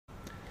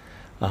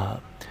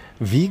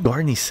V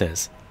Garney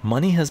says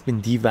money has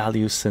been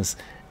devalued since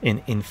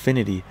an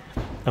infinity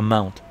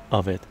amount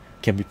of it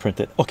can be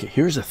printed. Okay,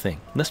 here's the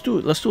thing. Let's do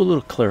a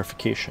little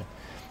clarification.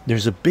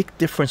 There's a big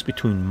difference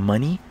between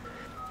money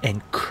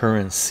and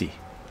currency,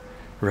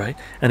 right?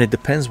 And it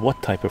depends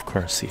what type of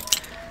currency.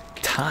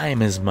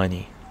 Time is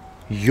money,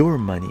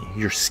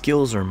 your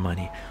skills are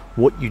money,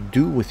 what you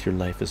do with your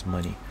life is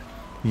money,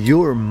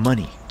 your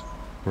money,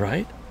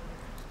 right?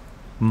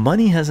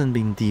 Money hasn't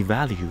been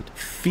devalued,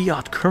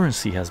 fiat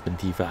currency has been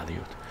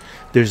devalued.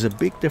 There's a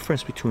big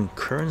difference between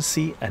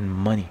currency and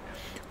money.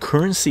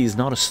 Currency is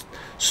not a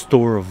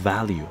store of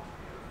value,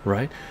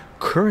 right?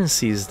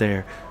 Currency is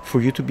there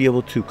for you to be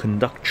able to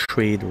conduct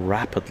trade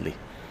rapidly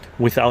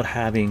without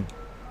having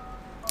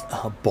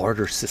a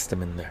barter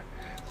system in there,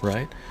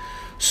 right?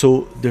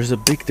 So there's a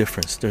big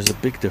difference.